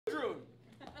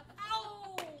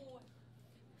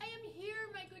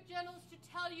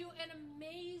an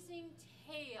amazing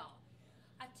tale.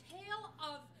 A tale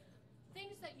of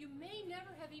things that you may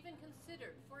never have even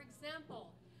considered. For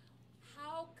example,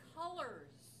 how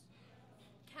colors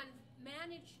can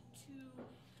manage to...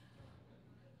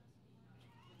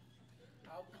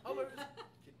 How colors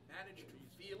can manage to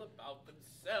feel about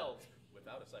themselves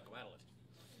without a psychoanalyst.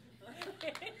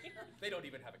 They don't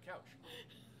even have a couch.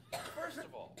 First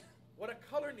of all, what a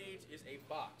color needs is a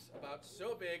box about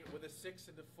so big with a 6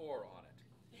 and a 4 on it.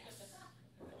 Yes.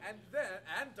 And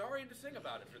Dahrien to sing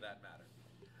about it, for that matter.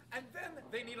 And then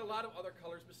they need a lot of other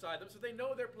colors beside them so they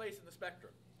know their place in the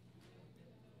spectrum.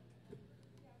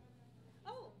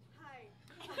 Oh, hi.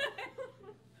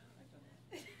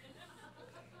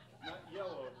 Not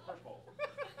yellow, purple.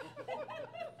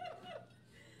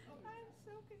 I'm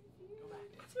so confused. Go back.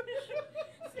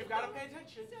 You've got to pay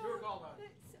attention. So, You're called on.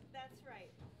 That's right.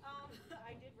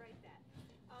 I did write that.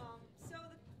 So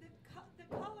the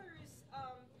colors,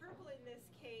 purple in this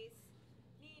case,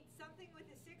 need something with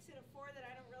a 6 and a 4 that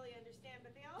I don't really understand,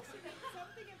 but they also need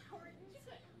something important.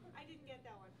 I didn't get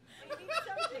that one. They need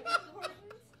something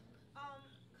important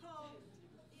called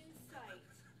insight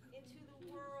into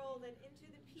the world and into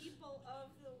the people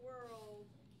of the world.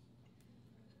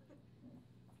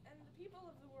 And the people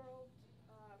of the world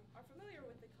are familiar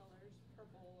with the colors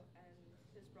purple and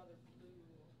his brother blue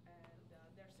and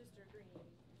their sister green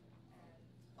and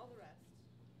all the rest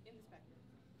in the spectrum.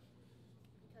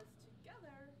 Because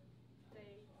together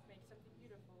they make something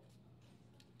beautiful.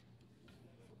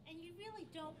 And you really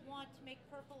don't want to make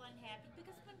purple unhappy,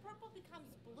 because when purple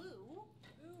becomes blue,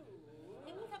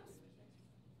 it becomes...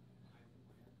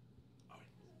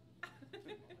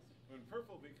 When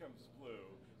purple becomes blue,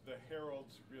 the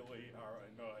heralds really are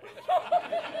annoyed.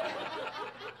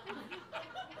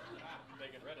 They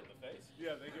get red in the face.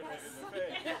 Yeah, they get red in the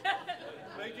face.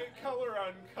 They get color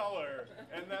on color,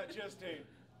 and that just ain't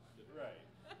right.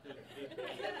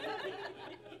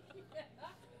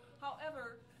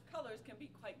 However, colors can be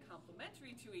quite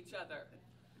complementary to each other.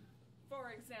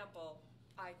 For example,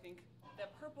 I think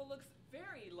that purple looks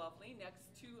very lovely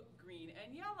next to green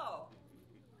and yellow.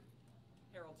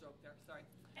 Harold joke there, sorry.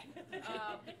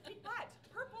 But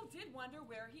purple did wonder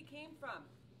where he came from.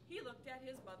 He looked at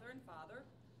his mother and father,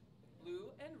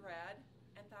 blue and red,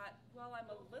 and thought, well,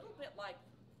 I'm a little bit like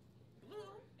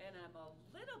blue, and I'm a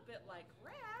little bit like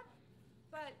red,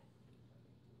 but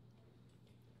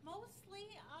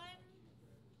mostly I'm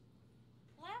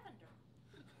lavender.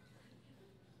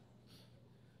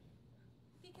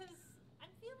 Because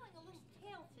I'm feeling a little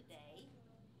pale today.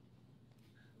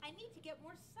 I need to get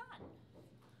more sun.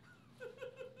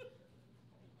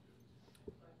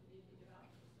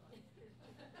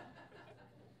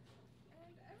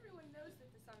 And everyone knows that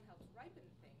the sun helps ripen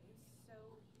things, so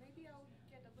maybe I'll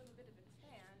get a little bit of a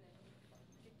tan and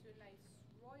get to a nice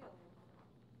royal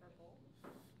purple.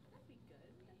 That'd be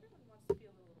good. Everyone wants to feel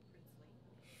a little princely.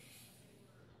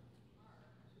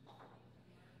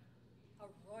 A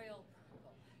royal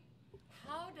purple.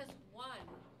 How does one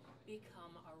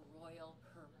become a royal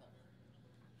purple?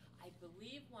 I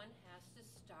believe one has to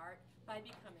start by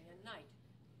becoming a knight.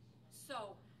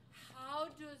 So, how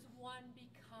does one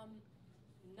become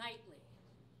knightly?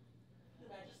 Your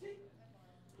Majesty?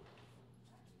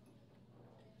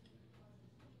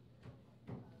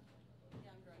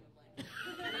 yeah, I'm drawing a blank.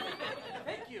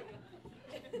 Thank you.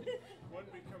 One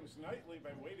becomes nightly by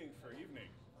waiting for evening.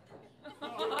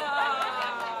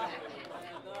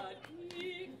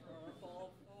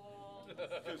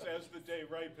 Because as the day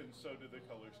ripens, so do the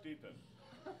colors deepen.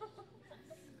 So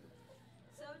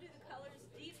do the colors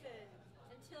deepen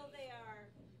until they are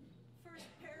first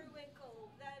periwinkle,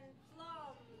 then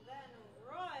plum, then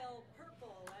royal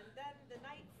purple, and then the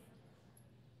night.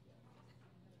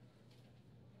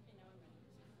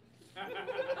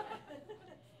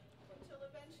 Until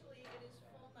eventually it is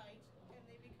full night and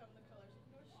they become the colors of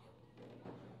your shield.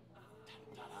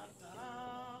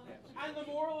 And the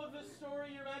moral of this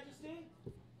story, Your Majesty?